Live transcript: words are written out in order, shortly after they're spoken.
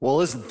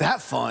Well, isn't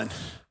that fun?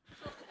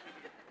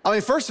 I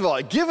mean, first of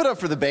all, give it up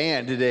for the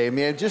band today,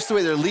 man. Just the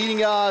way they're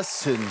leading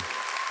us and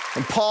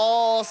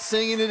Paul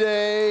singing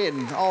today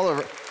and all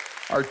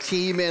of our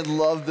team, man,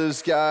 love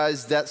those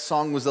guys. That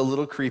song was a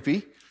little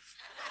creepy.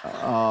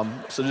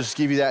 So just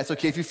give you that. It's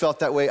okay if you felt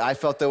that way. I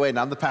felt that way, and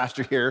I'm the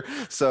pastor here.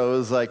 So it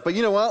was like, but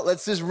you know what?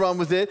 Let's just run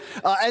with it.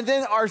 And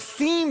then our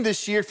theme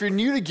this year, if you're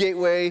new to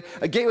Gateway,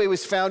 Gateway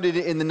was founded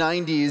in the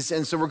 90s.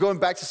 And so we're going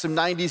back to some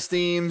 90s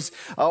themes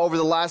over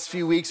the last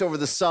few weeks, over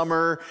the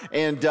summer.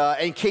 And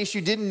in case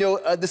you didn't know,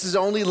 this is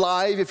only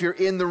live if you're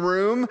in the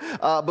room.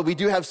 But we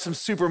do have some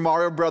Super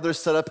Mario Brothers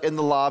set up in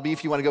the lobby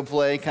if you want to go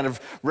play, kind of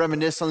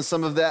reminisce on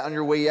some of that on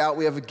your way out.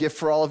 We have a gift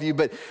for all of you.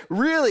 But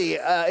really,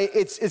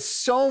 it's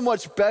so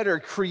much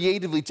better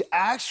creatively to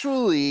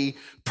actually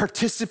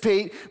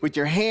participate with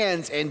your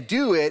hands and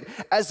do it,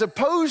 as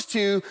opposed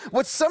to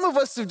what some of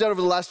us have done over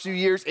the last few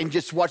years and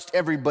just watched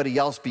everybody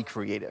else be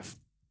creative.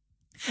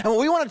 And what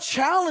we want to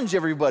challenge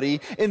everybody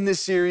in this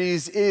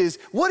series is,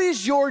 what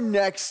is your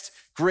next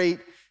great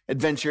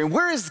adventure? And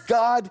where is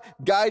God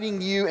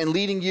guiding you and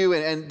leading you?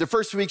 And the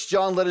first 2 weeks,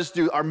 John led us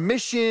through our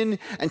mission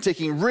and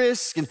taking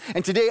risks.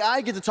 And today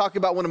I get to talk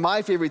about one of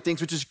my favorite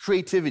things, which is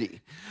creativity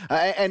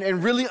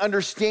and really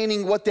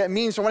understanding what that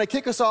means. So I want to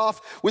kick us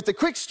off with a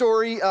quick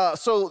story.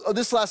 So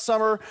this last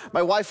summer,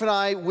 my wife and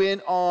I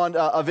went on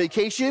a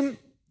vacation.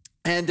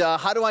 And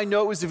how do I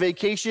know it was a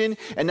vacation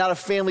and not a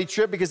family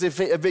trip? Because if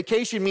a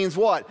vacation means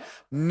what?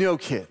 No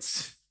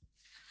kids.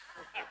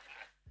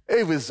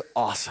 It was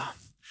awesome.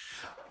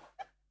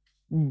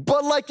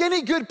 But like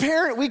any good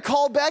parent, we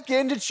called back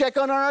in to check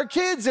on our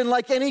kids. And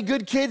like any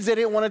good kids, they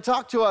didn't want to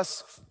talk to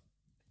us.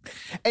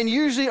 And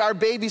usually our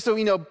baby, so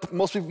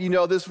most of you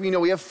know this,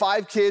 we have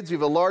 5 kids, we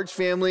have a large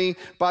family.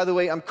 By the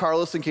way, I'm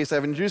Carlos, in case I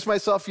haven't introduced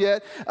myself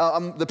yet.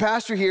 I'm the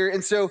pastor here.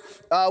 And so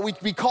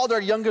we called our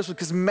youngest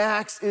because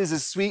Max is a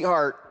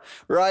sweetheart,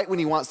 right, when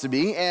he wants to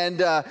be.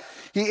 And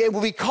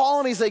we call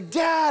him, he's like,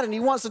 Dad, and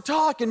he wants to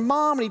talk, and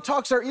Mom, and he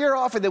talks our ear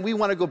off, and then we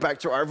want to go back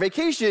to our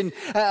vacation,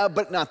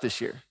 but not this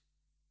year.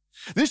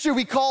 This year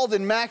we called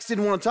and Max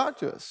didn't want to talk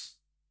to us.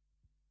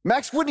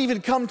 Max wouldn't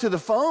even come to the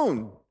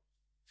phone.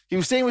 He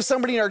was staying with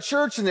somebody in our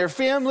church and their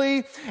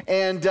family.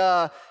 And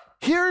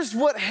here's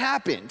what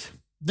happened.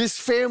 This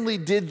family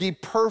did the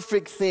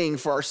perfect thing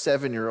for our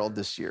 7-year-old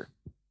this year.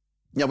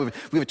 We have a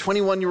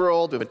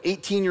 21-year-old, we have an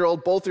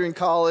 18-year-old, both are in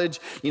college,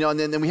 and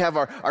then we have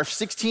our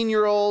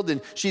 16-year-old,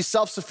 and she's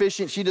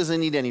self-sufficient. She doesn't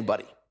need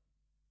anybody.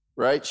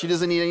 Right? She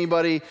doesn't need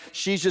anybody.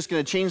 She's just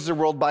going to change the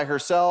world by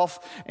herself.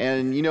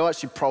 And you know what?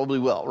 She probably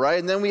will, right?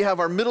 And then we have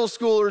our middle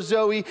schooler,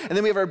 Zoe, and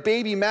then we have our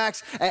baby,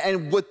 Max.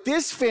 And what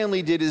this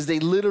family did is they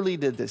literally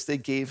did this. They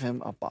gave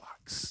him a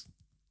box.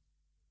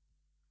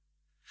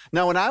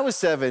 Now, when I was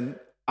 7,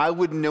 I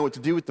wouldn't know what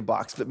to do with the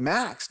box, but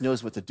Max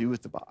knows what to do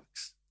with the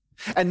box.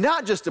 And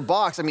not just a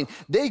box. I mean,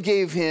 they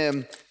gave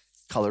him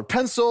colored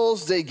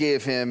pencils. They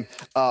gave him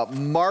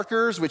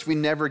markers, which we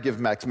never give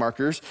Max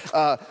markers.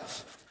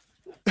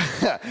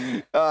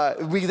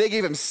 They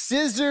gave him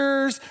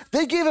scissors.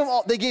 They gave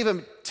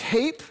him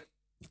tape.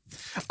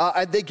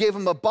 They gave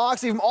him a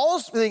box. They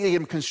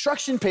gave him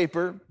construction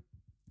paper.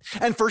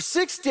 And for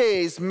 6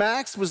 days,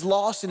 Max was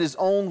lost in his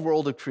own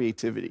world of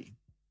creativity.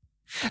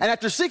 And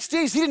after 6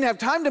 days, he didn't have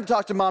time to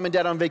talk to Mom and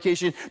Dad on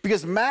vacation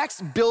because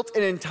Max built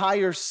an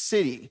entire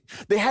city.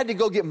 They had to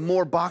go get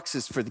more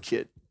boxes for the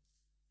kid.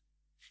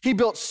 He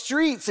built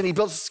streets and he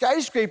built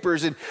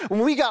skyscrapers. And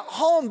when we got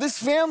home, this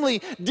family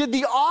did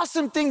the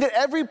awesome thing that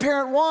every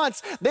parent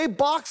wants. They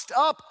boxed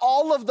up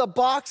all of the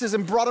boxes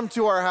and brought them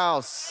to our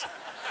house.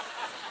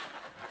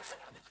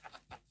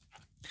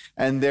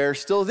 And they're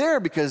still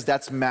there because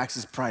that's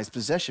Max's prized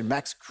possession.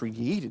 Max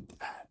created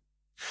that.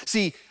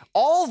 See,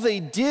 all they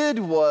did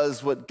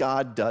was what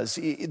God does.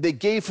 They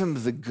gave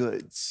him the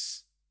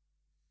goods.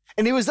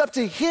 And it was up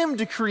to him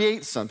to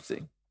create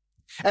something.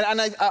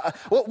 And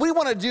what we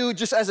want to do,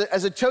 just as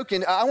a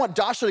token, I want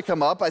Dasha to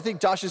come up. I think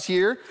Dasha's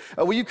here.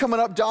 Will you come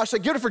on up, Dasha?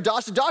 Give it for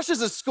Dasha. Dasha's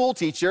a school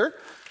teacher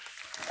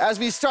as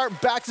we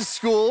start back to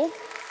school.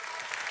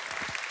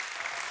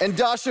 And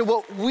Dasha,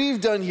 what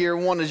we've done here,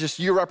 one is just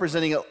you're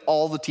representing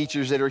all the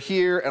teachers that are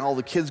here and all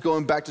the kids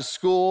going back to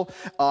school.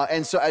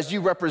 And so as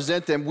you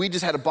represent them, we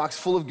just had a box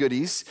full of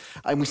goodies.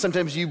 And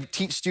sometimes you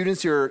teach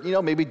students who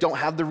are, maybe don't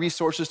have the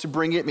resources to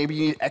bring it. Maybe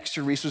you need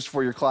extra resources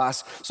for your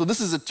class. So this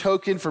is a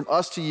token from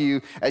us to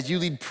you as you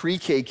lead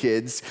pre-K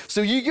kids.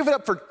 So you give it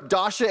up for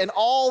Dasha and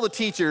all the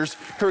teachers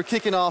who are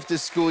kicking off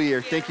this school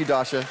year. Thank you,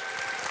 Dasha.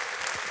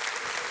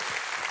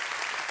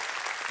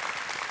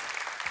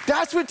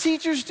 That's what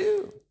teachers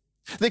do.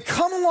 They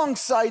come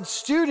alongside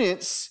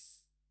students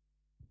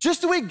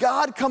just the way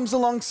God comes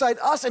alongside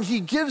us, and he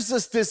gives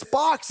us this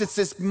box. It's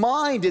this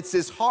mind, it's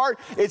this heart,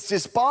 it's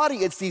this body,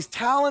 it's these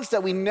talents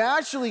that we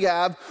naturally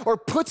have, or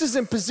puts us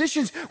in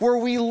positions where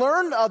we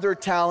learn other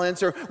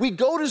talents, or we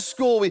go to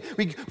school, we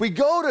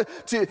go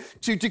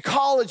to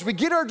college, we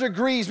get our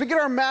degrees, we get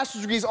our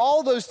master's degrees,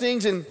 all those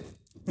things. And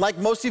Like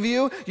most of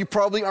you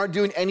probably aren't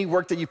doing any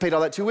work that you paid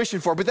all that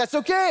tuition for, but that's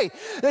okay.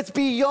 That's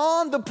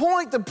beyond the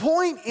point. The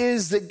point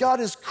is that God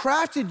has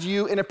crafted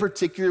you in a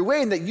particular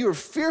way and that you are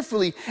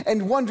fearfully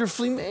and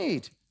wonderfully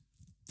made.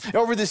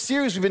 Over this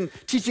series, we've been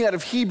teaching out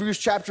of Hebrews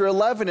chapter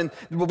 11 and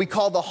what we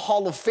call the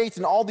Hall of Faith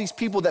and all these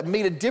people that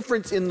made a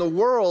difference in the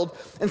world.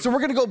 And so we're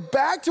going to go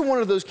back to one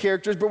of those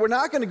characters, but we're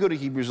not going to go to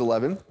Hebrews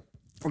 11.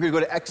 We're going to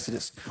go to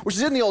Exodus, which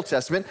is in the Old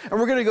Testament, and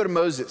we're going to go to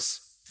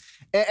Moses.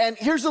 And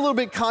here's a little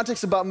bit of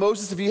context about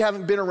Moses if you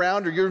haven't been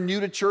around or you're new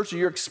to church or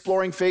you're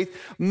exploring faith.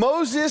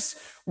 Moses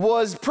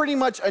was pretty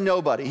much a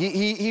nobody.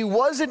 He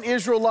was an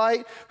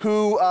Israelite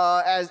who,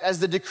 as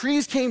the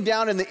decrees came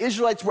down and the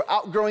Israelites were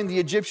outgrowing the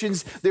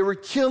Egyptians, they were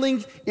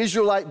killing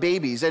Israelite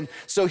babies. And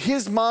so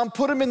his mom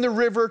put him in the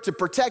river to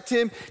protect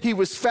him. He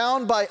was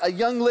found by a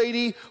young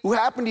lady who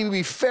happened to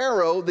be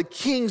Pharaoh, the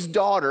king's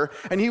daughter,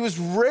 and he was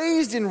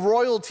raised in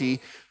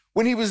royalty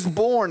when he was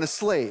born a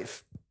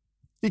slave.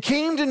 He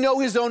came to know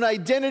his own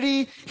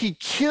identity. He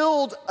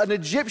killed an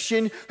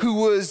Egyptian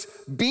who was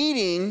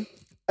beating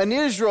an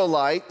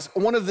Israelite,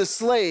 one of the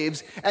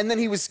slaves, and then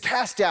he was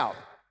cast out.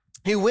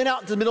 He went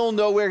out into the middle of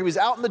nowhere. He was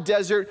out in the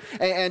desert,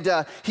 and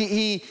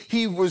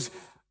he was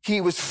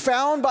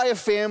found by a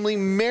family,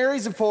 Mary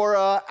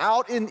Zipporah,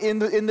 out in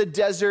the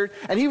desert,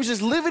 and he was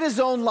just living his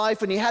own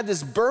life, and he had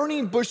this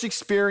burning bush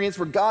experience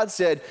where God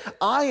said,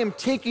 I am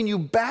taking you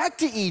back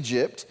to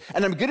Egypt,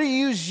 and I'm going to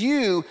use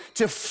you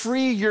to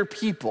free your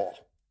people.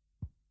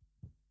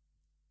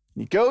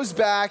 He goes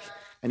back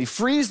and he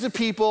frees the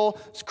people.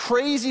 It's a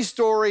crazy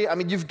story. I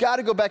mean, you've got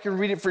to go back and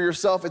read it for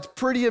yourself. It's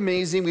pretty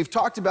amazing. We've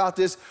talked about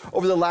this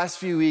over the last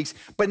few weeks.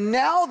 But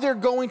now they're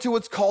going to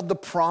what's called the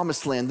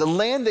Promised Land, the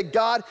land that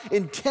God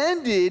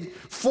intended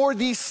for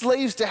these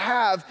slaves to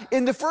have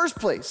in the first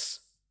place.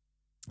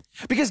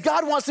 Because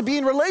God wants to be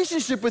in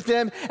relationship with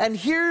them, and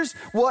here's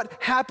what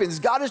happens.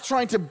 God is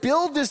trying to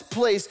build this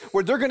place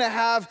where they're going to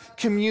have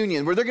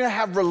communion, where they're going to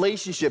have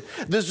relationship.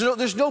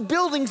 There's no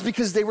buildings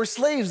because they were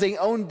slaves. They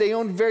owned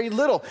very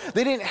little.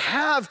 They didn't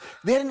have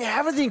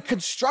anything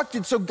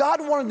constructed, so God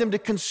wanted them to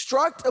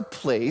construct a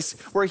place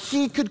where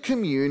he could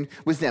commune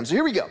with them. So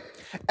here we go.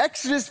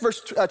 Exodus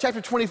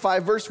chapter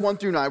 25, verse 1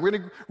 through 9. We're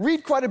going to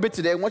read quite a bit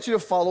today. I want you to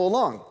follow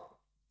along.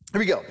 Here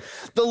we go.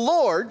 The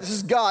Lord, this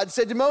is God,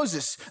 said to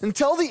Moses, and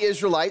tell the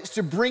Israelites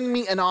to bring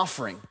me an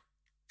offering.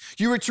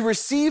 You are to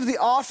receive the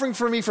offering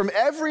from me from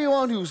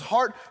everyone whose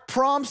heart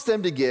prompts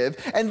them to give.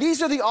 And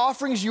these are the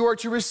offerings you are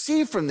to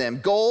receive from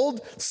them: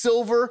 gold,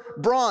 silver,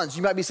 bronze.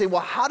 You might be saying,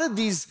 well, how did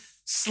these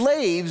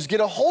slaves get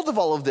a hold of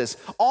all of this?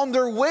 On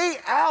their way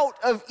out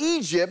of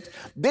Egypt,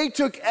 they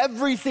took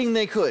everything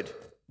they could.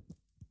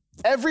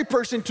 Every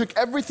person took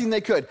everything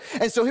they could.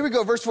 And so here we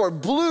go, verse 4.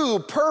 Blue,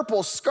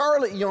 purple,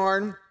 scarlet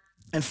yarn,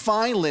 and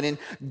fine linen,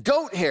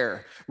 goat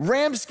hair,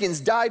 ram skins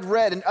dyed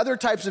red, and other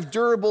types of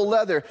durable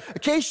leather,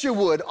 acacia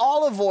wood,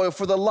 olive oil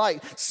for the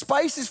light,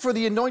 spices for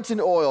the anointing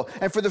oil,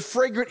 and for the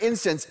fragrant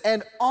incense,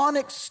 and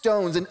onyx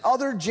stones and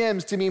other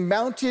gems to be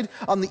mounted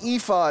on the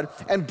ephod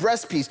and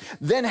breastpiece.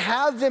 Then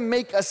have them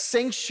make a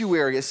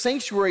sanctuary. A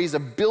sanctuary is a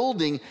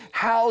building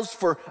housed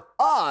for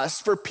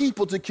us, for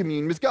people to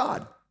commune with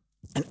God.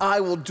 And I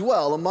will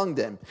dwell among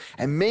them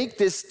and make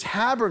this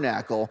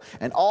tabernacle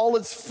and all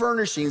its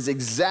furnishings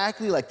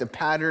exactly like the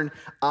pattern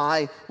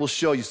I will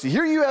show you. So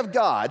here you have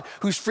God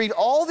who's freed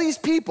all these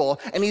people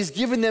and he's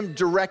given them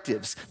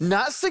directives,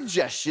 not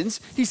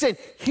suggestions. He's saying,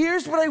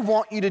 here's what I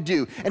want you to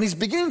do. And he's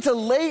beginning to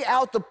lay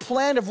out the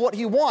plan of what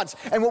he wants.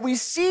 And what we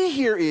see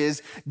here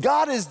is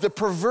God is the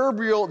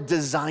proverbial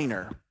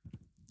designer.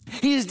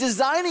 He is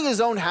designing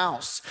his own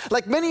house.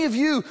 Like many of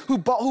you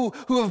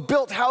who have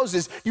built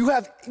houses,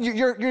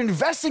 you're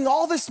investing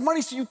all this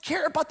money so you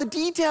care about the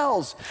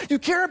details. You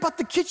care about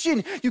the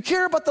kitchen. You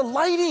care about the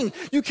lighting.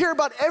 You care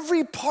about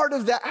every part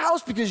of that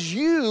house because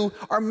you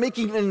are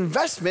making an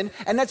investment,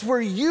 and that's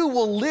where you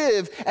will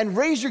live and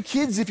raise your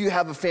kids if you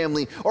have a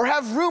family, or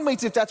have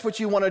roommates if that's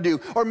what you want to do.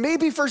 Or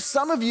maybe for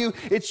some of you,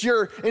 it's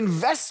your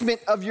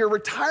investment of your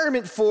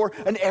retirement for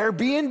an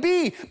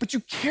Airbnb, but you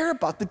care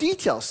about the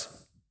details.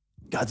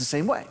 God's the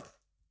same way.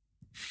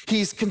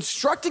 He's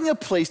constructing a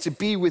place to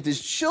be with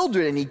his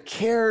children, and he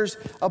cares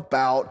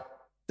about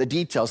the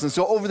details. And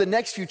so over the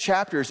next few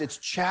chapters, it's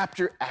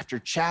chapter after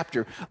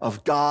chapter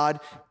of God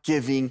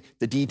giving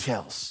the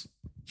details.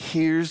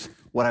 Here's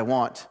what I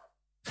want.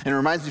 And it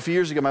reminds me, a few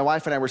years ago, my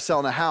wife and I were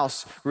selling a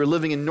house. We were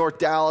living in North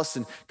Dallas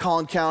and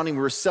Collin County. We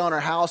were selling our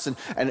house, and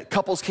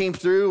couples came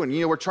through, and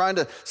we're trying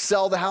to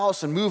sell the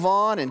house and move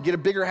on and get a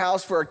bigger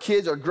house for our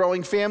kids, our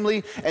growing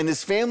family. And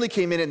this family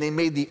came in and they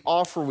made the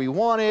offer we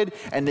wanted,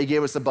 and they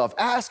gave us above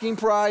asking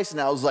price.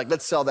 And I was like,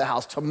 let's sell the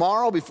house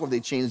tomorrow before they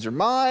change their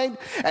mind.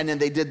 And then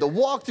they did the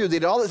walkthrough. They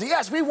did all this.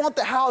 Yes, we want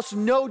the house,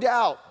 no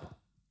doubt.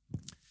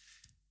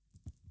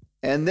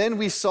 And then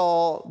we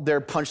saw their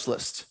punch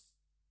list.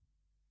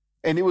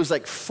 And it was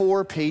like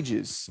 4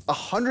 pages,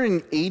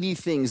 180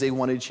 things they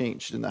wanted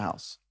changed in the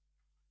house.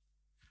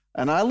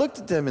 And I looked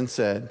at them and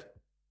said,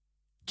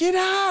 get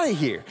out of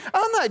here.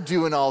 I'm not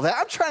doing all that.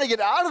 I'm trying to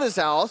get out of this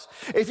house.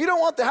 If you don't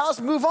want the house,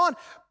 move on.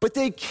 But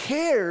they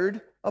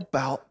cared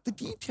about the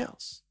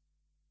details?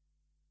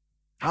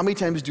 How many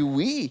times do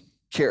we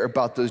care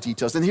about those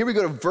details? And here we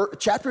go to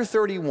chapter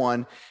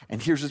 31,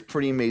 and here's what's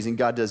pretty amazing.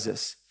 God does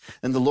this.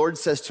 And the Lord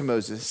says to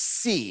Moses,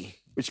 see,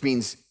 which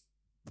means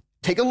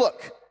take a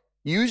look.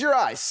 Use your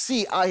eyes.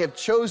 See, I have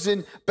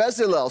chosen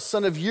Bezalel,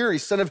 son of Uri,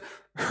 son of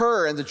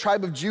Hur, and the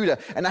tribe of Judah,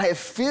 and I have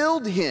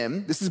filled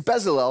him, this is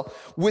Bezalel,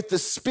 with the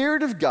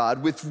Spirit of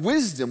God, with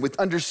wisdom, with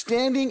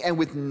understanding, and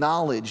with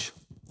knowledge,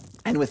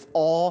 and with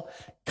all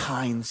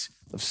kinds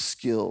of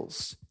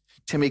skills,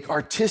 to make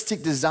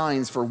artistic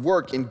designs for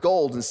work in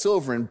gold and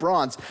silver and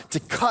bronze, to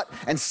cut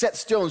and set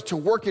stones, to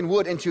work in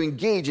wood, and to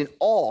engage in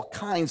all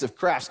kinds of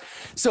crafts.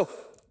 So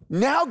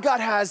now God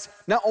has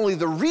not only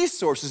the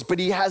resources, but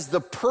he has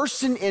the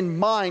person in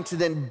mind to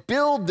then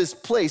build this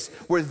place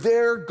where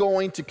they're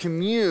going to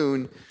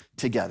commune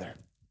together.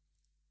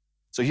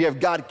 So you have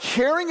God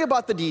caring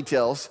about the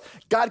details,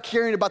 God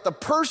caring about the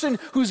person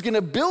who's going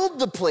to build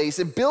the place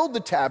and build the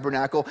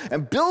tabernacle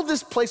and build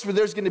this place where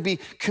there's going to be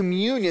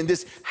communion,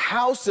 this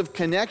house of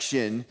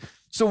connection.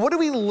 So what do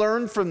we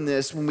learn from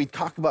this when we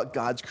talk about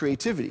God's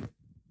creativity?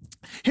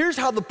 Here's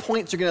how the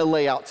points are going to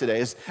lay out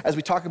today as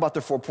we talk about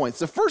the 4 points.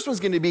 The first one's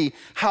going to be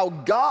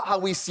how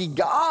we see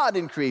God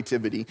in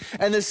creativity.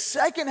 And the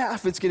second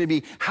half, it's going to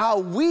be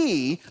how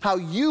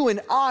you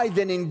and I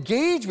then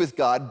engage with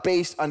God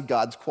based on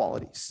God's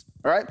qualities.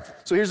 All right?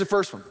 So here's the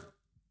first one.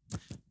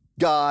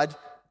 God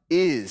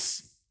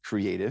is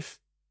creative,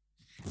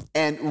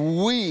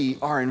 and we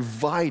are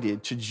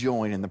invited to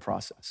join in the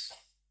process.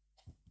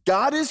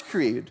 God is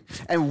created,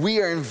 and we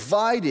are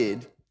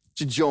invited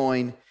to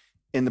join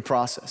in the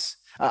process.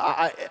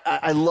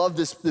 I love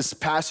this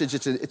passage.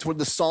 It's what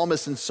the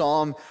psalmist in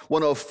Psalm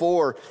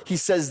 104, he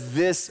says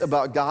this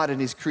about God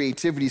and his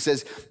creativity. He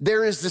says,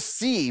 there is the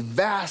sea,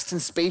 vast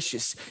and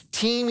spacious,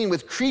 teeming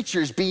with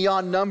creatures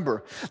beyond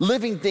number,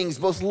 living things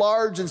both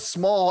large and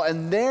small,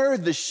 and there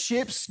the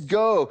ships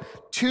go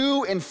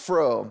to and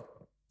fro.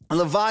 A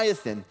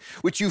Leviathan,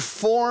 which you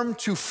formed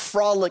to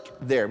frolic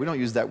there. We don't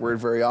use that word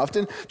very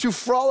often. To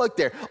frolic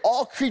there.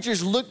 All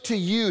creatures look to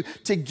you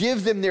to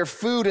give them their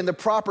food in the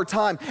proper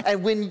time.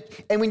 And when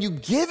you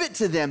give it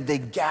to them, they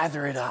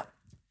gather it up.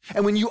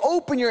 And when you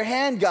open your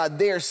hand, God,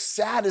 they are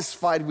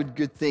satisfied with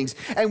good things.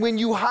 And when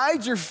you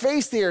hide your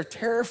face, they are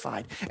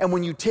terrified. And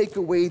when you take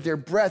away their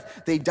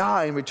breath, they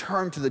die and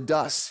return to the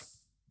dust.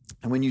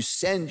 And when you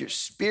send your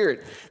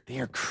spirit, they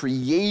are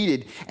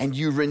created, and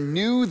you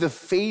renew the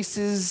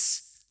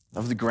faces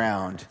of the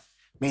ground.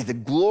 May the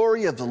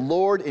glory of the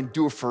Lord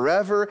endure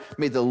forever.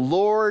 May the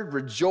Lord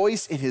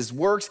rejoice in his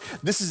works.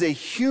 This is a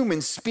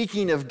human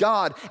speaking of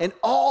God and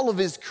all of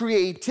his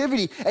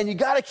creativity. And you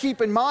got to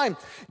keep in mind,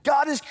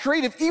 God is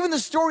creative. Even the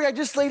story I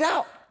just laid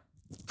out,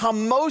 how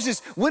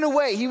Moses went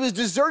away. He was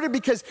deserted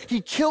because he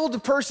killed a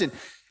person,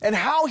 and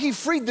how he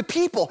freed the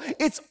people.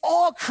 It's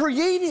all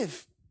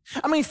creative.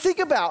 I mean, think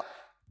about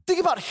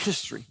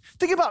history.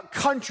 Think about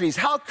countries,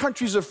 how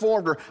countries are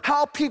formed, or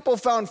how people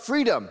found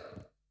freedom.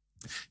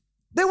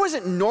 There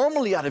wasn't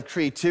normally out of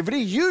creativity.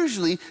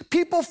 Usually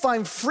people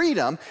find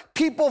freedom,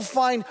 people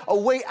find a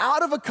way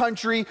out of a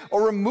country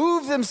or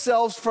remove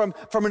themselves from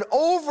an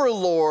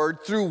overlord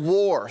through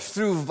war,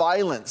 through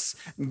violence.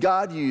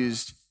 God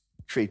used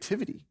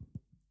creativity.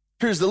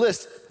 Here's the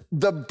list.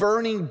 The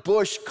burning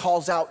bush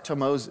calls out to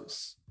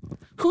Moses.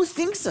 Who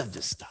thinks of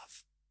this stuff?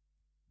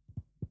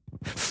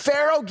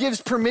 Pharaoh gives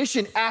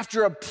permission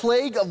after a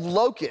plague of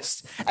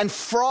locusts, and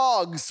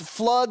frogs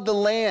flood the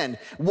land.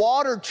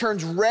 Water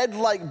turns red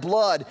like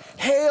blood.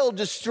 Hail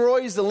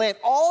destroys the land.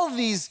 All of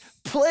these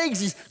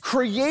plagues, these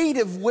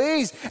creative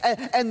ways,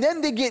 and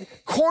then they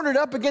get cornered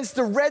up against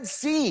the Red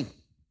Sea.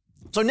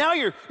 So now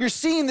you're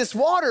seeing this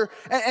water,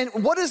 and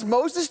what does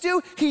Moses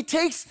do? He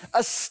takes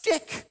a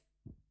stick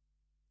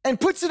and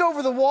puts it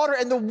over the water,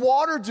 and the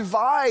water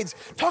divides.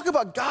 Talk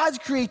about God's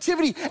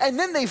creativity. And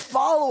then they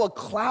follow a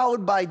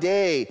cloud by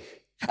day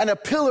and a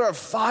pillar of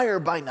fire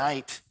by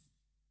night.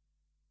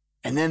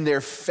 And then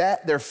they're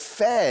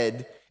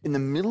fed in the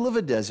middle of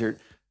a desert,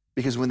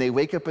 because when they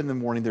wake up in the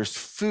morning, there's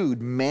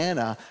food.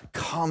 Manna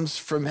comes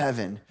from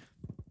heaven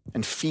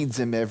and feeds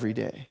them every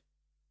day.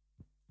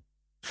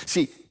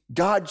 See,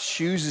 God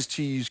chooses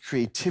to use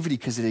creativity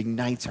because it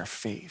ignites our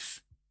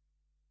faith.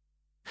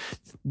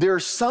 There are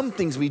some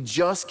things we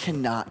just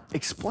cannot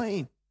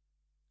explain.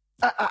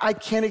 I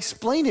can't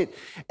explain it,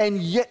 and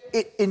yet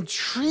it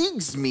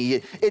intrigues me.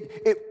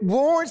 It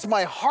warrants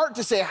my heart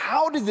to say,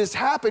 how did this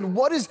happen?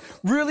 What is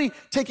really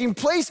taking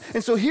place?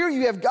 And so here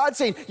you have God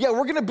saying, yeah,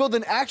 we're going to build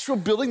an actual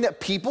building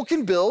that people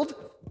can build,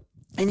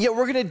 and yet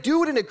we're going to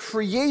do it in a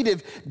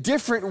creative,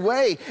 different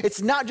way. It's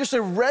not just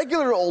a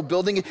regular old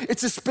building.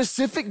 It's a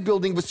specific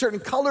building with certain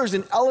colors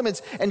and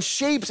elements and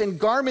shapes and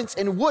garments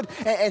and wood.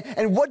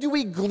 And what do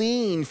we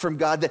glean from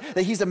God? That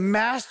he's a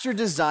master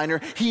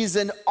designer. He's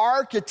an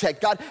architect.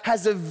 God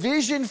has a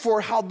vision for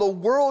how the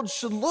world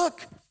should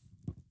look.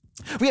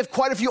 We have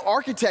quite a few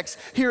architects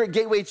here at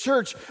Gateway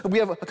Church. We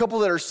have a couple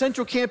that are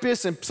Central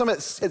Campus and some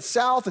at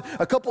South,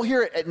 a couple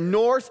here at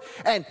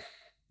North. And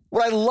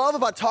what I love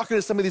about talking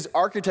to some of these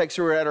architects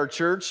who are at our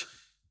church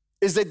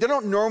is that they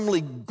don't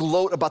normally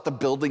gloat about the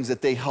buildings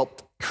that they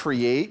helped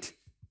create.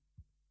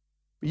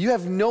 You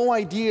have no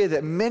idea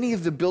that many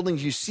of the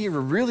buildings you see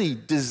were really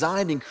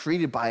designed and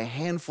created by a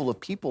handful of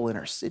people in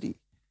our city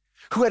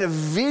who had a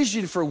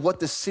vision for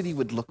what the city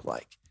would look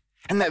like.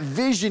 And that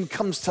vision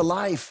comes to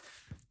life.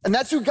 And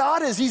that's who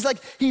God is. He's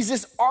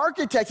this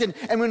architect.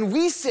 And when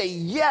we say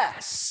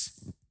yes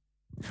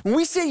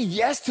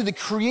to the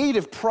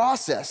creative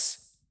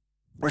process,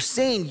 we're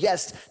saying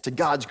yes to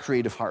God's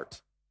creative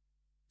heart.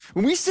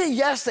 When we say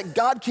yes that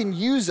God can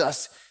use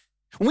us,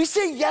 when we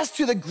say yes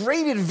to the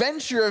great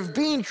adventure of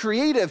being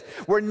creative,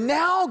 we're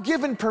now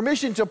given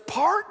permission to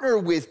partner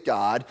with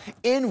God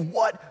in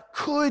what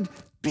could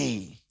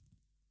be.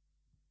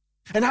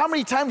 And how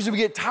many times do we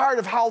get tired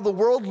of how the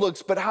world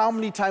looks, but how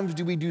many times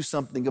do we do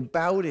something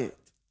about it?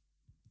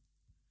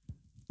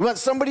 We want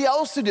somebody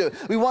else to do it.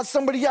 We want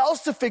somebody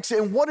else to fix it.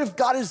 And what if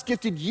God has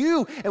gifted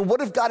you? And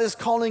what if God is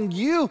calling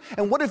you?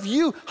 And what if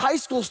you, high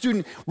school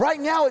student, right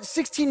now at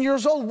 16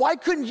 years old, why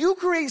couldn't you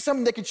create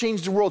something that could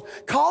change the world?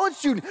 College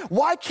student,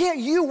 why can't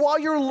you, while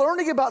you're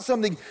learning about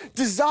something,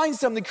 design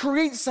something,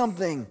 create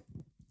something?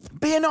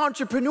 Be an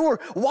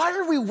entrepreneur. Why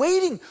are we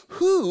waiting?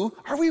 Who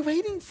are we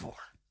waiting for?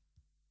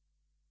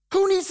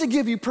 Who needs to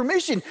give you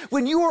permission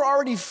when you are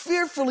already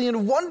fearfully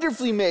and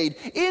wonderfully made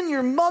in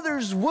your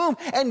mother's womb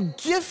and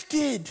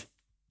gifted?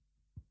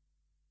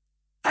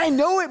 I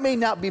know it may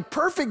not be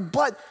perfect,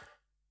 but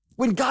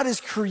when God is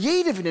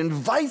creative and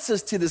invites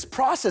us to this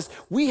process,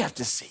 we have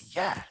to say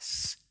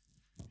yes.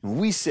 When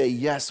we say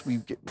yes, we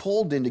get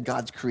pulled into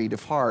God's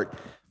creative heart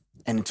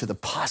and into the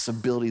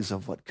possibilities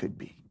of what could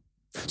be.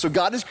 So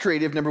God is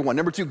creative, number one.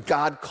 Number two,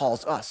 God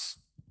calls us.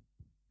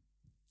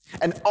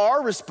 And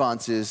our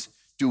response is,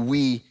 do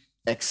we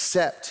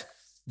accept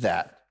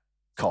that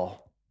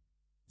call?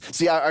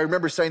 See, I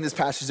remember studying this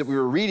passage that we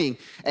were reading,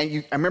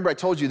 and I remember I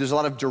told you there's a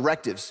lot of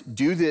directives.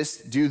 Do this,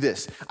 do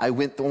this. I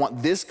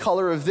want this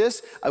color of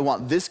this. I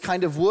want this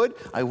kind of wood.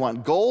 I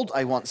want gold.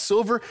 I want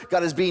silver.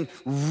 God is being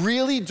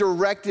really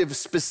directive,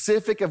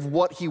 specific of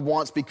what he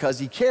wants because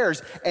he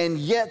cares. And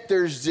yet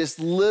there's this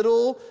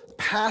little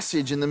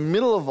passage in the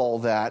middle of all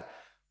that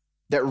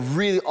that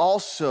really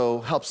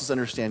also helps us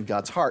understand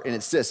God's heart. And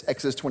it's this,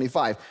 Exodus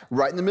 25,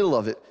 right in the middle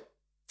of it.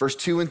 Verse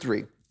 2 and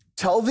 3,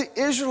 tell the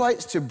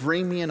Israelites to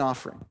bring me an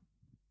offering,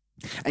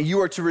 and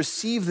you are to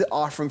receive the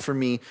offering from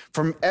me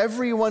from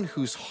everyone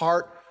whose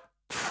heart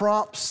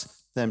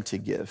prompts them to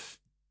give.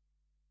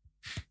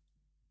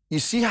 You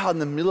see how in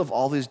the middle of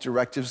all these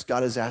directives,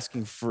 God is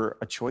asking for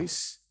a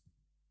choice?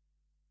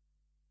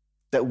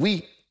 That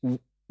we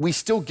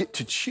still get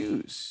to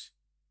choose.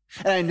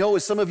 And I know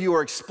as some of you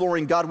are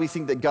exploring God, we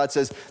think that God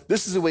says,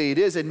 this is the way it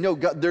is. And no,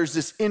 God, there's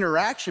this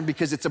interaction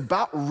because it's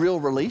about real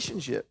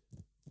relationship.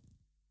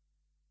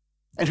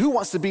 And who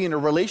wants to be in a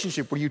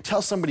relationship where you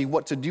tell somebody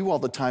what to do all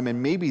the time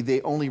and maybe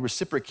they only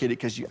reciprocate it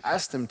because you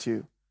asked them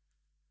to?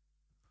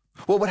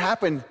 What would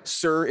happen,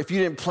 sir, if you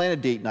didn't plan a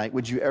date night?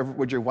 Would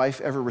your wife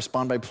ever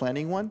respond by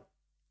planning one?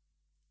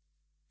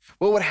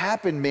 What would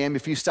happen, ma'am,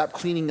 if you stopped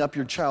cleaning up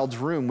your child's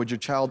room? Would your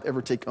child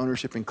ever take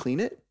ownership and clean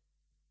it?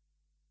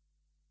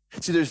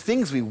 See, there's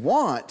things we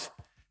want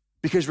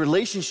because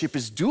relationship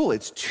is dual.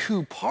 It's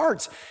two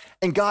parts.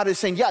 And God is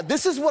saying, yeah,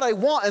 this is what I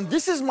want, and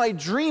this is my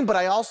dream, but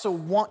I also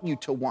want you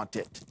to want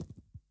it.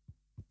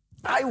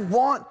 I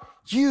want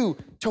you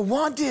to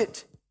want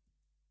it.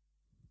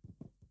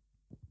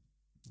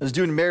 I was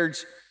doing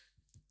marriage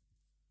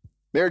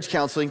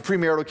counseling,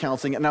 premarital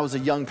counseling, and I was a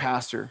young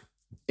pastor,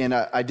 and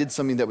I did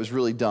something that was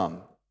really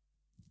dumb,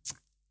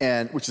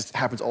 and which just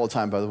happens all the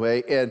time, by the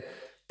way.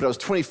 But I was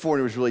 24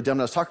 and it was really dumb.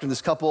 And I was talking to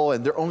this couple,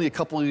 and they're only a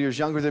couple of years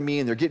younger than me,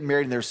 and they're getting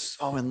married, and they're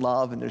so in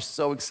love, and they're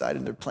so excited,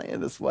 and they're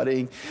planning this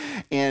wedding.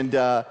 And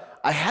I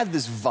had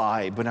this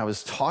vibe when I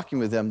was talking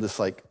with them, this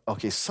like,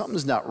 okay,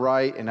 something's not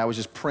right. And I was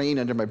just praying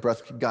under my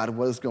breath, God,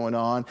 what is going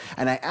on?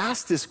 And I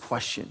asked this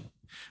question.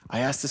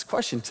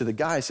 To the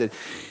guy. I said,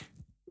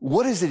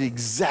 what is it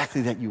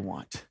exactly that you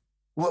want?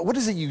 What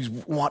is it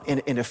you want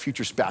in a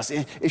future spouse?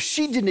 If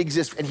she didn't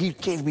exist, and he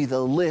gave me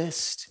the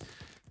list,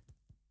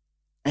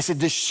 I said,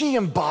 does she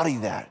embody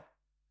that?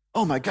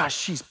 Oh my gosh,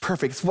 she's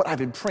perfect. It's what I've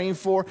been praying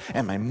for,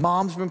 and my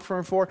mom's been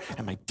praying for,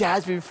 and my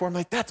dad's been praying for. I'm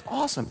like, that's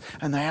awesome.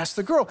 And I asked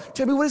the girl,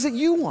 tell me, what is it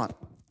you want?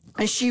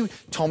 And she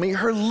told me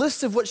her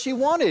list of what she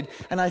wanted.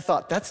 And I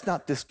thought, that's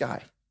not this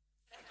guy.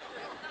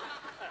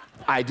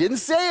 I didn't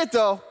say it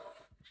though,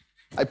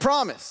 I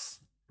promise.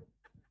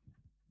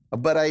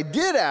 But I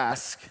did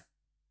ask,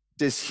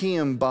 does he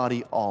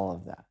embody all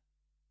of that?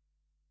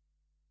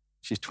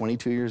 She's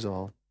 22 years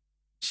old.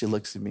 She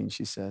looks at me and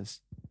she says,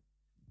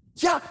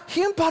 yeah,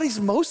 he embodies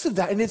most of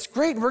that, and it's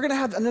great. And we're gonna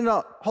have,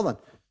 no, hold on.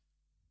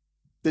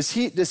 Does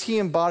he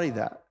embody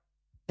that?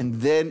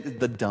 And then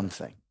the dumb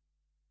thing.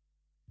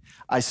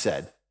 I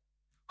said,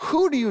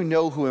 who do you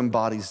know who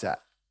embodies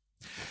that?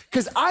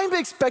 Because I'm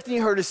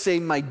expecting her to say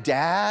my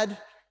dad,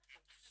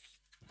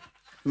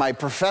 my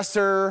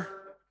professor,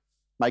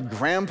 my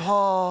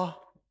grandpa.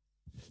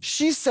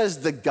 She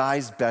says the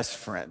guy's best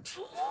friend.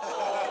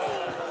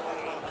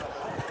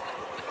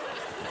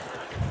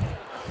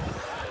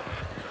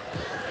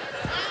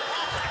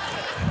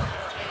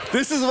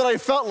 This is what I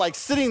felt like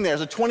sitting there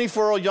as a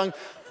 24-year-old young.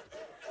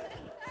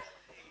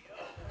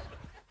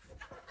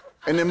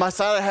 And in my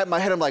side of my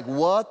head, I'm like,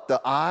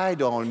 I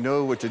don't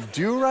know what to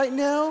do right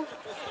now.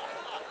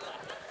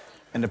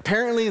 And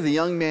apparently the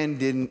young man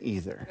didn't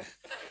either.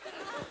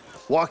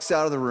 Walks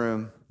out of the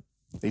room.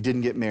 They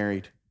didn't get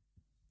married,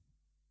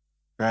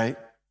 right?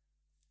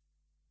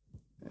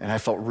 And I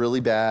felt really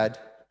bad.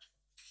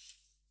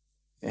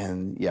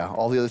 And yeah,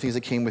 all the other things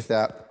that came with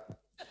that.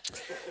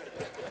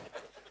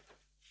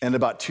 And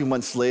about 2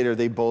 months later,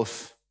 they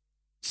both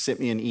sent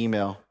me an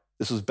email.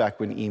 This was back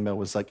when email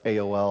was like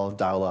AOL,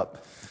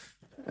 dial-up.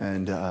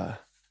 And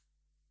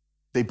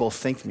they both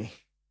thanked me.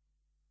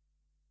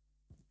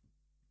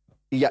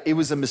 Yeah, it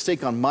was a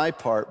mistake on my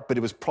part, but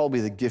it was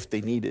probably the gift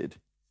they needed,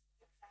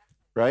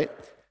 right?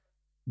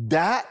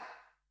 That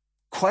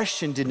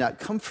question did not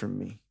come from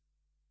me.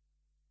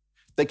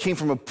 That came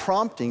from a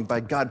prompting by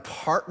God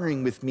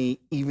partnering with me,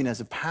 even as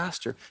a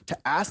pastor, to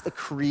ask a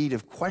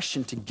creative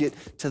question to get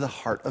to the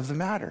heart of the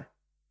matter.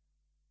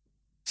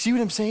 See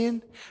what I'm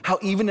saying? How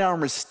even in our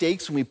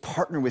mistakes, when we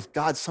partner with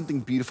God, something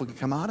beautiful can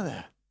come out of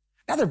that.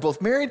 Now they're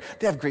both married,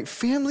 they have great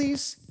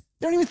families,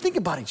 they don't even think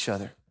about each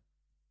other.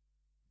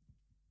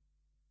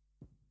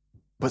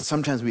 But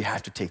sometimes we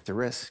have to take the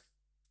risk.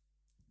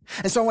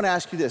 And so I want to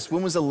ask you this.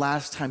 When was the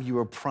last time you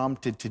were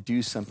prompted to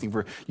do something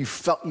where you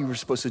felt you were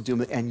supposed to do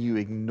it and you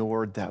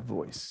ignored that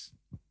voice?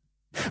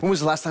 When was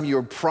the last time you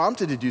were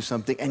prompted to do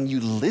something and you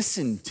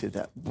listened to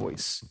that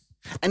voice?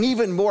 And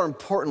even more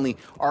importantly,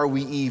 are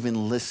we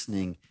even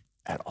listening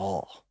at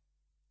all?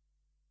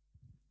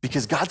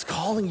 Because God's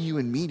calling you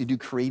and me to do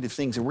creative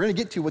things, and we're going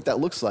to get to what that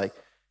looks like.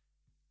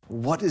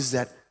 What does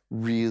that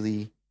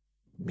really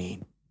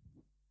mean?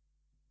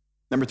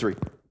 Number 3,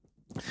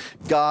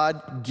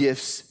 God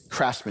gifts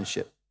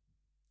craftsmanship.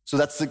 So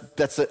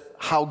that's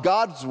how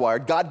God's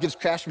wired. God gives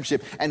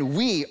craftsmanship, and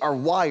we are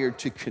wired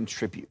to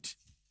contribute.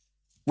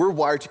 We're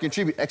wired to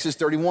contribute. Exodus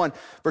 31,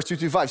 verse 2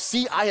 through 5.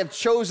 See, I have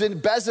chosen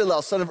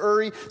Bezalel, son of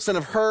Uri, son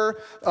of Hur,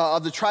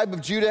 of the tribe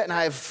of Judah, and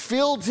I have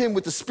filled him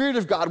with the Spirit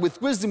of God,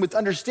 with wisdom, with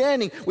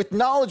understanding, with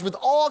knowledge, with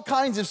all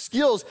kinds of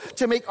skills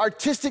to make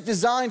artistic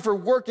design for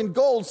work in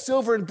gold,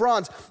 silver, and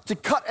bronze, to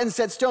cut and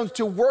set stones,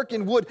 to work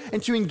in wood,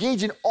 and to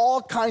engage in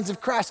all kinds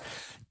of crafts.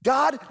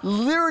 God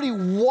literally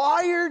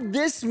wired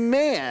this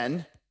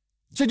man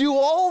to do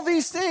all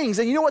these things.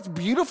 And you know what's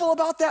beautiful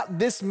about that?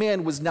 This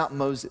man was not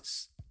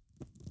Moses.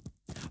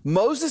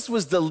 Moses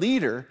was the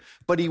leader,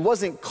 but he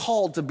wasn't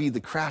called to be the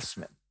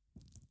craftsman.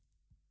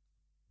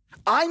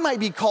 I might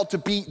be called to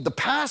be the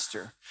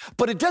pastor,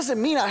 but it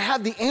doesn't mean I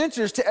have the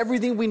answers to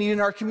everything we need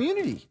in our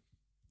community.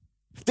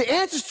 The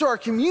answers to our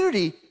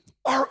community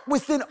are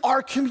within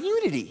our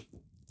community.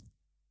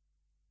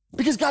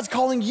 Because God's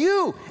calling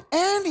you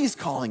and he's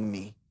calling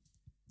me.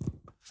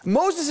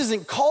 Moses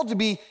isn't called to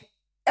be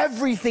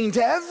everything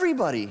to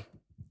everybody.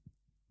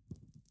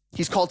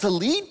 He's called to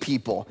lead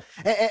people.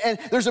 And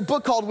there's a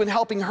book called When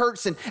Helping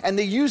Hurts, and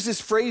they use this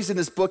phrase in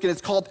this book, and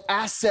it's called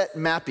asset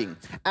mapping.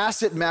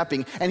 Asset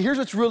mapping. And here's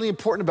what's really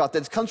important about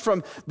that. It comes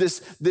from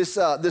this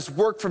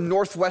work from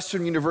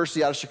Northwestern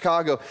University out of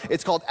Chicago.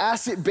 It's called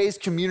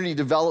asset-based community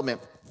development.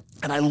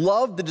 And I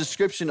love the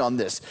description on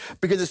this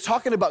because it's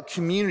talking about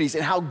communities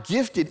and how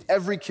gifted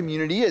every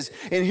community is.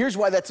 And here's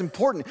why that's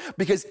important,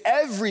 because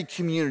every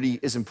community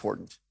is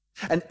important.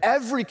 And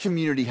every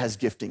community has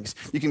giftings.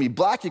 You can be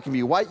black, you can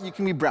be white, you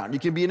can be brown. You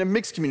can be in a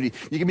mixed community.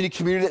 You can be in a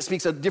community that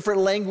speaks a different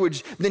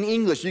language than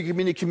English. You can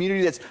be in a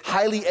community that's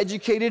highly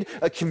educated,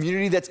 a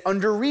community that's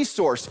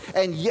under-resourced.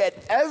 And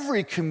yet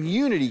every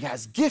community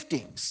has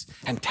giftings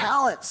and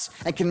talents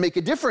and can make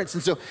a difference.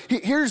 And so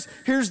here's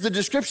the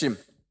description.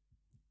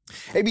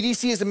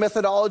 ABDC is a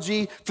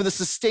methodology for the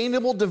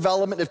sustainable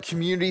development of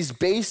communities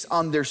based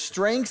on their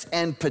strengths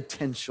and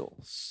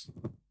potentials.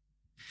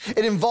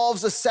 It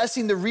involves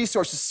assessing the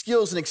resources,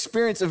 skills, and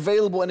experience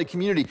available in a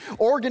community,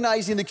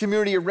 organizing the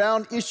community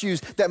around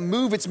issues that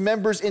move its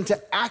members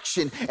into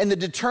action, and the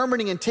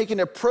determining and taking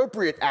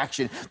appropriate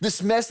action.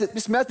 This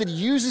method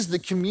uses the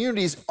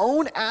community's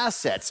own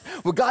assets,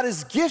 what God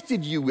has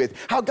gifted you with,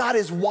 how God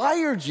has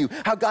wired you,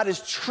 how God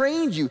has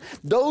trained you,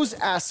 those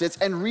assets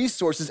and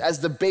resources as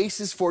the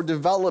basis for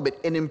development,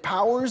 and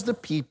empowers the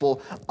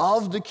people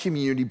of the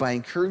community by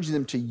encouraging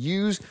them to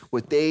use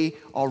what they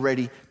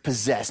already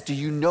possess. Do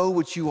you know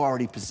what you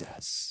already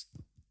possess?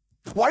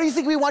 Why do you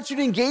think we want you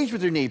to engage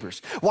with your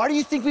neighbors? Why do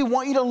you think we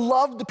want you to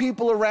love the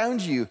people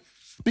around you?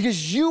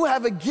 Because you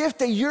have a gift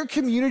that your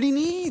community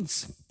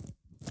needs.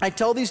 I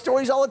tell these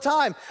stories all the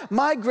time.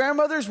 My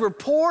grandmothers were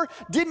poor,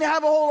 didn't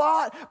have a whole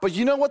lot, but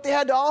you know what they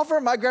had to offer?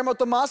 My grandma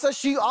Tomasa,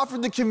 she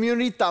offered the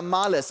community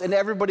tamales, and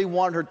everybody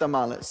wanted her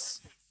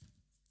tamales.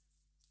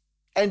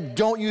 And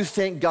don't you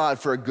thank God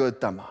for a good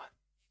tamal?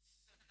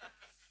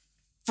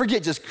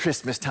 Forget just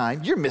Christmas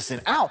time. You're missing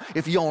out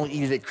if you only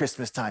eat it at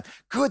Christmas time.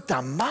 Good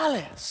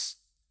tamales.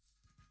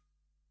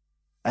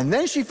 And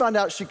then she found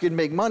out she could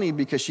make money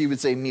because she would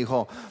say,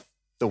 mijo,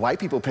 the white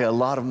people pay a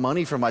lot of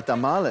money for my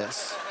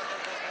tamales.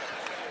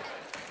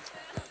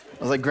 I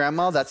was like,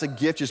 Grandma, that's a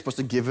gift. You're supposed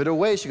to give it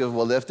away. She goes,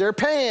 well, if they're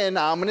paying,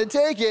 I'm going to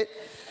take it.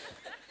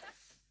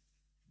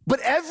 But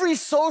every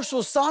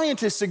social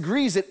scientist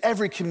agrees that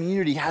every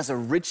community has a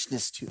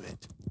richness to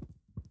it.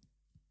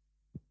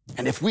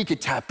 And if we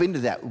could tap into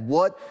that,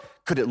 what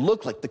could it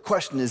look like? The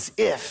question is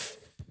if.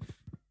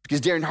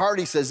 Because Darren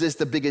Hardy says this,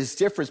 the biggest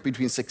difference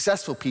between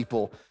successful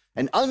people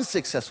and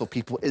unsuccessful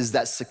people is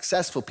that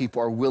successful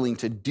people are willing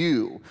to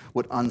do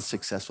what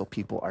unsuccessful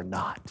people are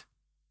not.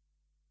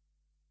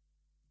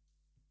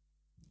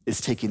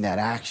 It's taking that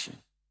action.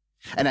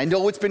 And I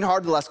know it's been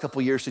hard the last couple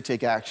of years to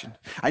take action.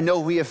 I know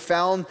we have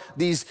found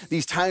these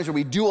times where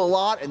we do a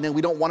lot and then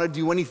we don't want to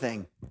do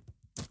anything.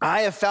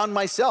 I have found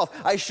myself,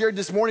 I shared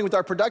this morning with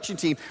our production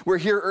team, we're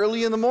here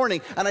early in the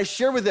morning, and I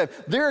share with them,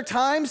 there are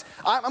times,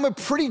 I'm a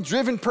pretty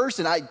driven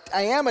person. I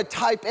am a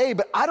type A,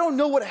 but I don't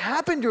know what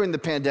happened during the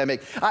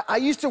pandemic. I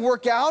used to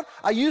work out,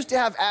 I used to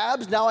have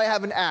abs, now I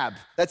have an ab.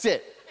 That's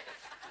it.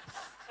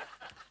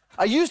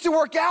 I used to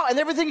work out and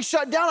everything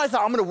shut down. I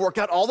thought, I'm gonna work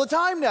out all the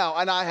time now,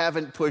 and I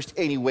haven't pushed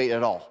any weight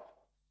at all.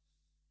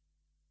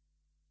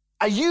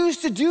 I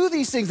used to do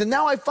these things, and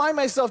now I find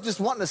myself just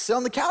wanting to sit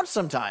on the couch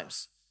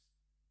sometimes.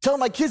 Telling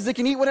my kids they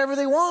can eat whatever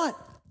they want.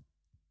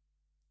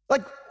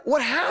 Like,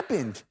 what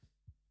happened?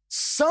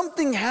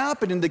 Something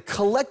happened in the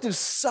collective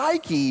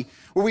psyche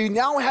where we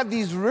now have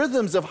these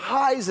rhythms of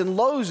highs and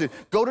lows.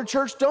 Go to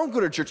church, don't go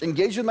to church.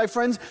 Engage with my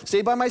friends,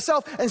 stay by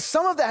myself. And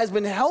some of that has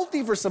been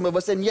healthy for some of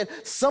us, and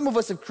yet some of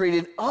us have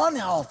created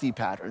unhealthy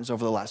patterns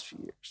over the last few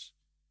years.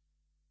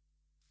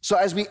 So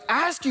as we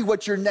ask you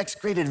what your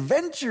next great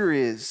adventure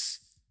is,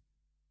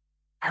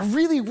 I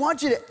really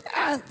want you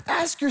to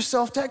ask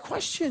yourself that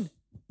question.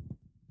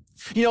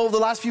 You know, the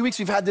last few weeks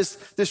we've had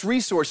this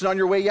resource, and on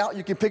your way out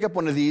you can pick up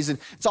one of these, and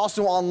it's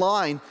also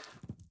online.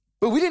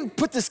 But we didn't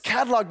put this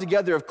catalog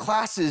together of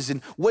classes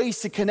and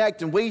ways to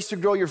connect and ways to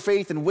grow your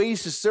faith and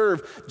ways to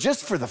serve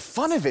just for the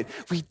fun of it.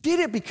 We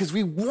did it because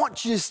we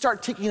want you to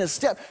start taking a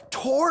step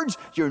towards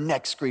your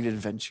next great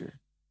adventure.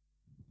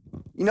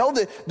 You know,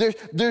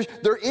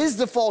 there is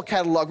the fall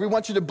catalog. We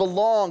want you to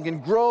belong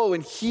and grow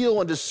and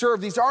heal and to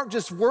serve. These aren't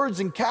just words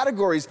and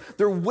categories.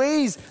 They're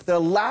ways that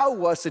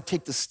allow us to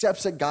take the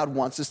steps that God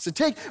wants us to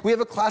take. We have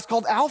a class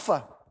called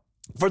Alpha.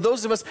 For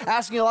those of us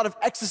asking a lot of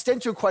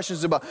existential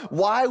questions about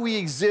why we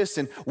exist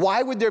and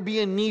why would there be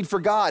a need for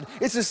God,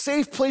 it's a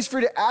safe place for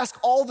you to ask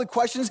all the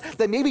questions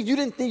that maybe you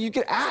didn't think you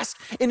could ask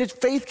in a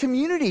faith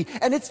community,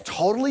 and it's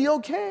totally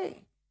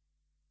okay.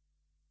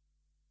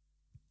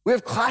 We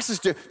have classes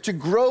to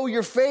grow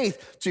your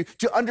faith,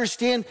 to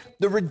understand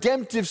the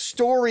redemptive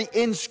story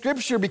in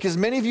Scripture, because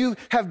many of you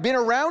have been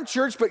around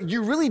church, but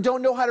you really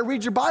don't know how to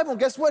read your Bible. And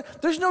guess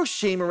what? There's no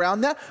shame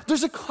around that.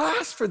 There's a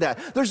class for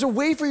that. There's a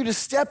way for you to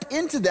step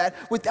into that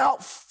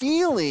without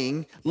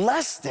feeling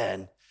less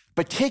than,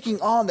 but taking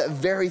on that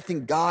very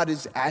thing God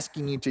is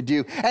asking you to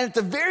do. And at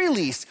the very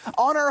least,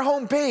 on our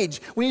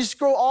homepage, when you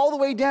scroll all the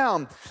way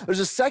down, there's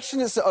a section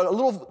that's a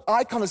little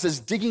icon that says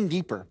Digging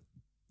Deeper.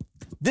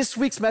 This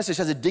week's message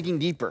has a digging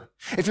deeper.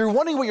 If you're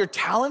wondering what your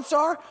talents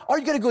are, all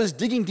you gotta go is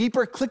digging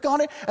deeper, click on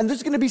it, and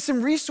there's gonna be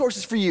some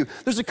resources for you.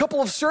 There's a couple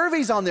of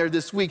surveys on there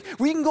this week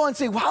where you can go and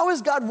say, well, how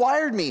has God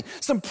wired me?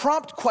 Some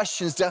prompt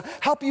questions to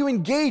help you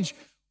engage.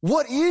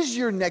 What is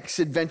your next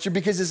adventure?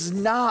 Because this is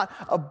not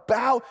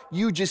about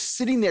you just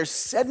sitting there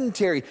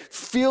sedentary,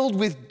 filled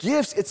with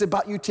gifts. It's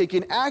about you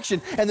taking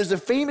action. And there's a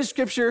famous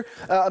scripture,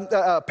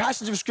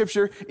 passage of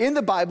scripture in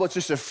the Bible. It's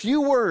just a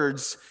few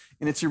words,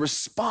 and it's your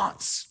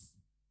response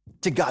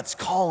to God's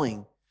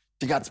calling,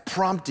 to God's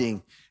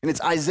prompting. And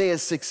it's Isaiah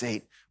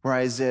 6:8, where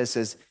Isaiah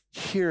says,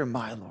 "Here am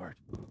I, Lord,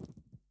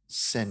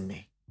 send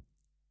me."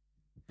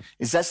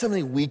 Is that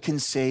something we can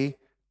say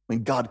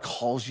when God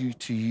calls you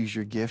to use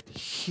your gift?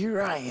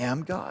 Here I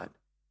am, God,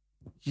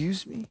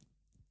 use me.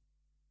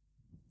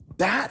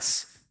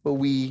 That's what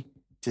we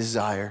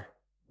desire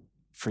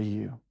for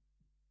you,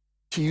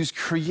 to use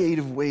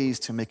creative ways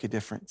to make a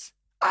difference.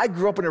 I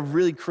grew up in a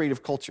really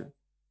creative culture.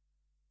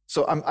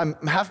 So I'm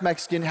half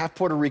Mexican, half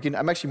Puerto Rican.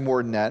 I'm actually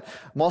more than that.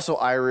 I'm also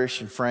Irish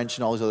and French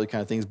and all these other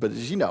kind of things, but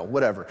you know,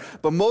 whatever.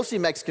 But mostly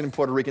Mexican and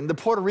Puerto Rican. The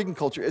Puerto Rican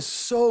culture is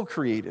so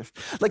creative.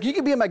 Like you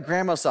could be at my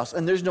grandma's house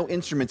and there's no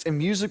instruments and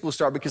music will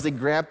start because they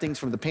grab things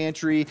from the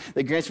pantry,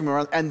 they grab from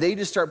around, and they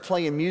just start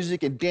playing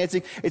music and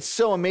dancing. It's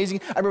so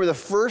amazing. I remember the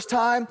first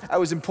time I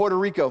was in Puerto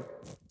Rico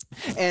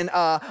and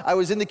I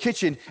was in the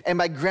kitchen and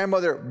my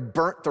grandmother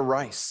burnt the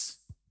rice.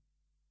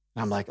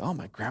 And I'm like, oh,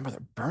 my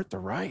grandmother burnt the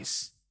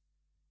rice.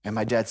 And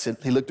my dad said,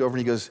 he looked over and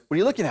he goes, what are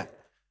you looking at?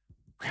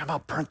 Grandma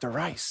burnt the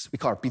rice. We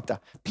call her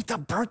Pita. Pita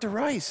burnt the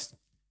rice.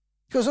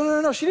 He goes,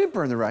 no, she didn't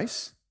burn the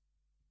rice.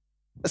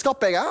 It's called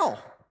pegao.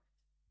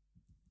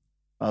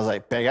 I was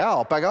like,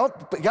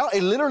 pegao?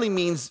 It literally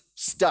means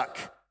stuck.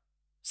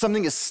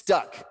 Something is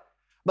stuck.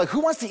 Like, who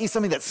wants to eat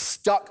something that's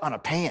stuck on a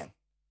pan?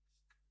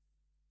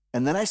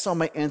 And then I saw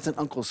my aunts and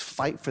uncles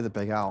fight for the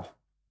pegao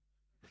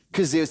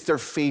because it's their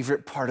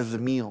favorite part of the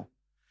meal.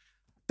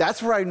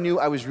 That's where I knew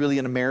I was really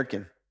an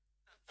American.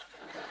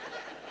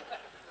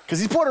 Because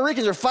these Puerto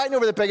Ricans are fighting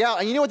over the pegao,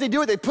 and you know what they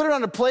do? They put it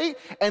on a plate,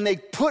 and they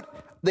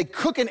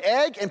cook an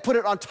egg and put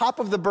it on top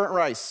of the burnt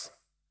rice.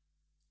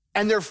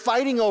 And they're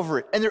fighting over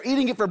it, and they're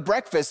eating it for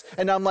breakfast.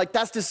 And I'm like,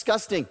 that's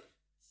disgusting.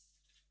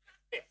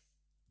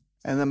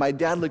 And then my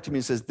dad looked at me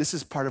and says, this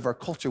is part of our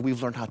culture.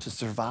 We've learned how to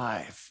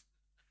survive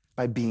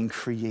by being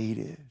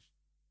creative.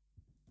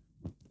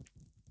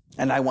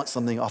 And I want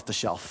something off the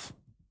shelf,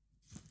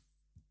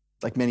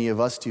 like many of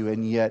us do.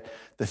 And yet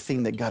the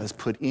thing that God has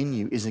put in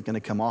you isn't going to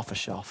come off a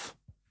shelf.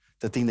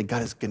 The thing that God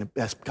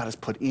has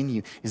put in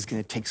you is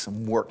going to take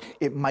some work.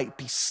 It might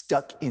be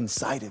stuck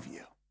inside of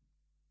you.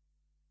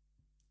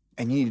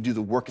 And you need to do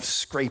the work of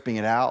scraping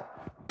it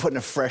out, putting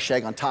a fresh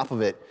egg on top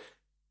of it,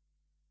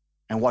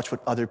 and watch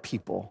what other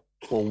people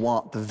will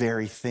want the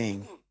very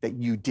thing that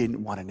you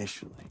didn't want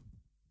initially.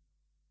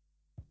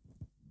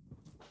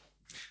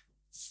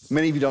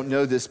 Many of you don't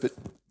know this, but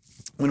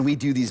when we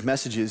do these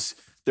messages,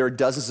 there are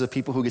dozens of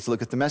people who get to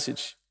look at the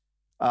message.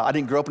 I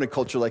didn't grow up in a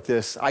culture like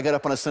this. I got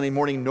up on a Sunday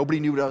morning, nobody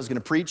knew what I was going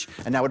to preach,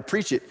 and I would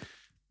preach it.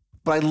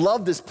 But I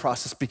love this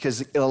process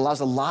because it allows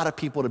a lot of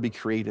people to be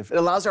creative. It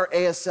allows our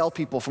ASL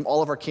people from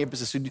all of our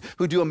campuses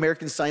who do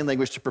American Sign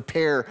Language to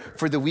prepare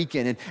for the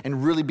weekend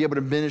and really be able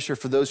to minister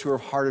for those who are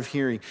hard of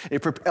hearing.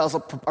 It allows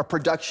our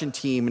production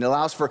team, and it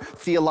allows for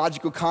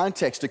theological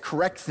context to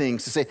correct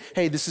things, to say,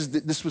 hey,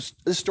 this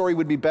story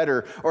would be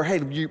better, or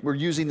hey, we're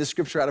using this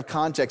scripture out of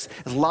context.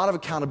 There's a lot of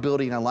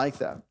accountability, and I like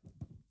that.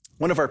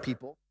 One of our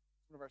staffers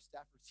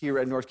here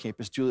at North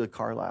Campus, Julia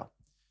Carlisle,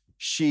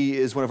 she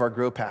is one of our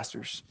Grow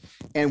pastors.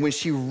 And when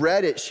she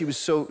read it, she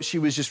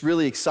was just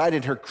really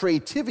excited. Her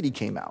creativity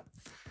came out.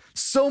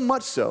 So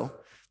much so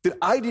that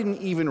I didn't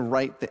even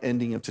write the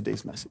ending of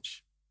today's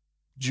message.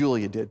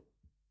 Julia did.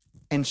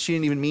 And she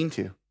didn't even mean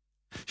to.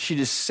 She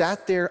just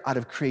sat there out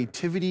of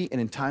creativity and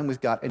in time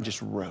with God and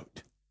just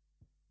wrote.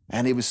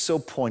 And it was so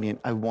poignant,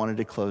 I wanted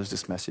to close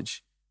this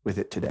message with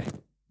it today.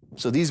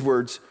 So these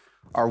words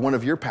are one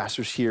of your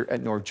pastors here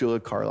at North, Julia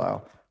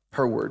Carlisle,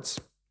 her words.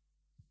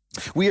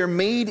 We are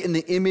made in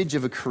the image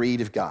of a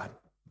creative God.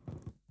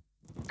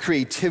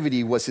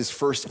 Creativity was his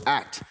first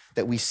act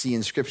that we see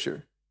in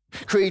Scripture.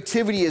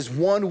 Creativity is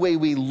one way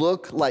we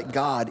look like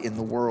God in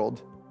the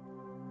world.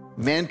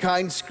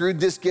 Mankind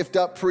screwed this gift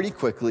up pretty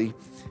quickly,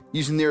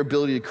 using their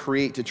ability to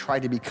create to try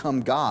to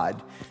become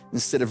God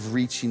instead of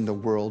reaching the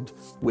world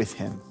with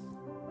him.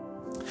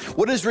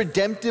 What is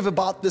redemptive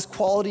about this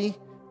quality?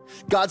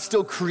 God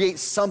still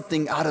creates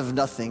something out of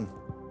nothing.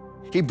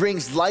 He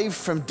brings life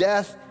from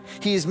death.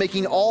 He is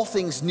making all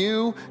things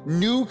new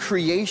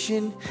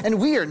creation. And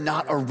we are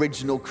not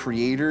original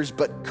creators,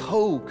 but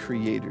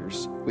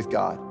co-creators with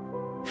God.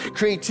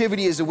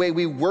 Creativity is a way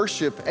we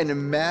worship and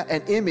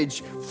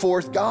image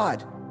forth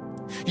God.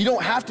 You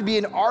don't have to be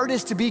an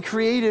artist to be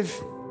creative.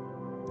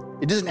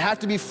 It doesn't have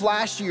to be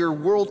flashy or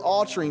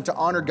world-altering to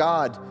honor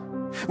God.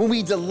 When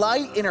we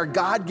delight in our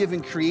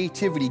God-given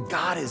creativity,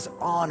 God is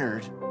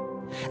honored.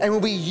 And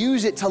when we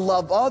use it to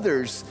love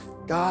others,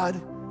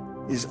 God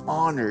is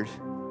honored.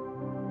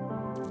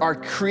 Our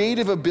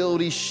creative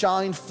abilities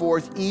shine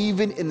forth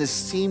even in the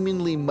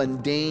seemingly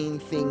mundane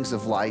things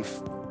of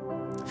life.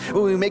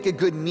 When we make a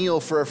good meal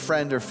for a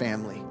friend or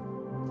family.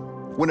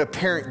 When a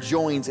parent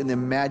joins an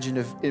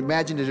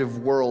imaginative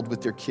world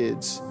with their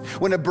kids.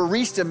 When a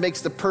barista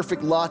makes the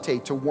perfect latte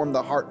to warm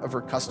the heart of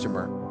her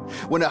customer.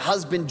 When a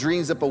husband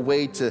dreams up a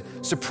way to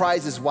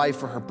surprise his wife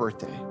for her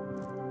birthday.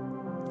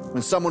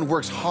 When someone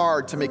works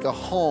hard to make a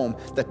home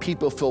that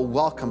people feel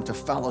welcome to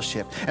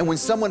fellowship. And when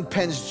someone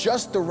pens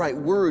just the right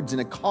words in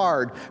a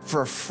card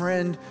for a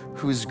friend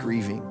who is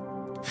grieving.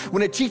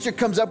 When a teacher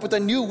comes up with a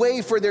new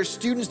way for their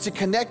students to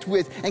connect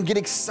with and get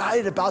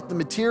excited about the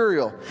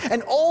material.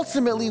 And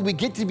ultimately, we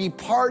get to be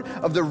part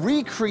of the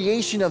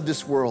recreation of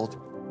this world,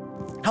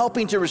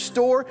 helping to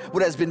restore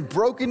what has been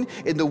broken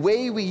in the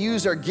way we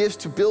use our gifts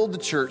to build the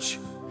church.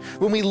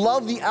 When we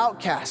love the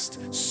outcast,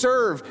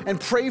 serve and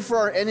pray for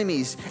our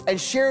enemies, and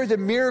share the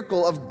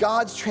miracle of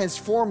God's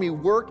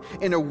transforming work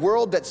in a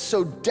world that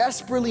so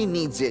desperately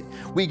needs it,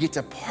 we get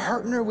to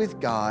partner with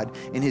God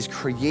in his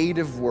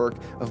creative work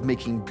of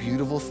making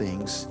beautiful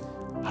things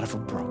out of a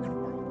broken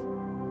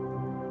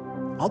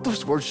world. All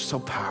those words are so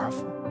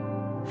powerful.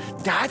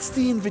 That's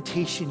the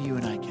invitation you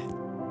and I get.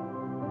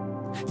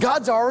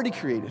 God's already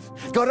creative.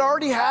 God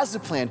already has a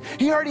plan.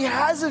 He already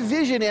has a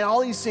vision, and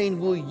all he's saying,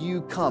 will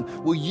you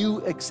come? Will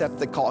you accept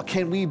the call?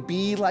 Can we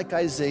be like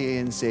Isaiah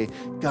and say,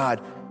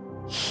 God,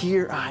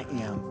 here I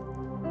am.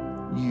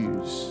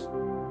 Use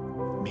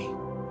me.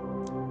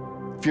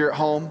 If you're at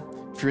home,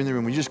 if you're in the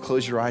room, will you just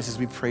close your eyes as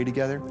we pray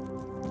together?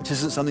 This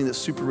isn't something that's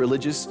super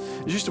religious.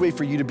 It's just a way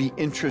for you to be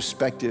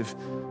introspective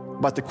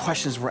about the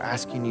questions we're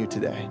asking you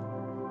today.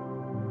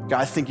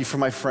 God, I thank you for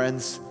my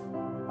friends.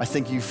 I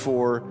thank you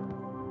for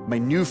my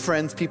new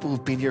friends, people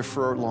who've been here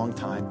for a long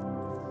time.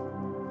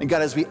 And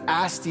God, as we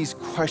ask these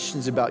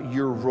questions about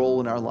your role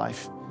in our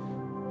life,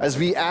 as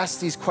we ask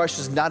these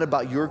questions not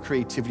about your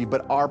creativity,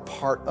 but our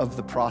part of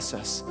the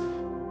process,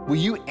 will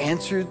you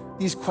answer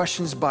these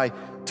questions by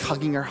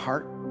tugging our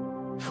heart?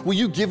 Will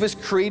you give us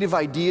creative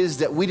ideas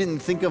that we didn't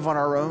think of on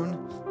our own?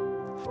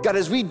 God,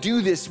 as we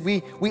do this,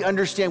 we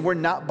understand we're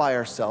not by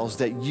ourselves,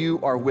 that you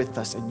are with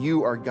us and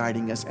you are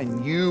guiding us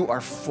and you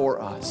are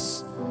for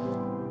us.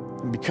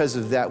 And because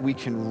of that, we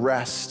can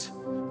rest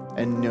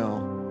and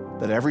know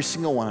that every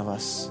single one of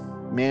us,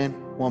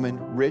 man, woman,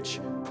 rich,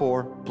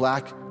 poor,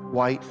 black,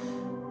 white,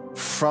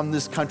 from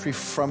this country,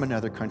 from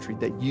another country,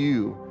 that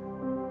you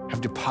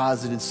have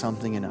deposited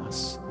something in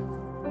us.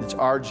 It's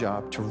our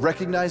job to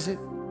recognize it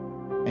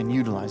and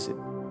utilize it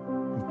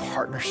in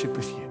partnership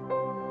with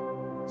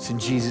you. It's in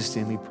Jesus'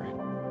 name we pray.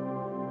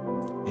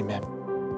 Amen.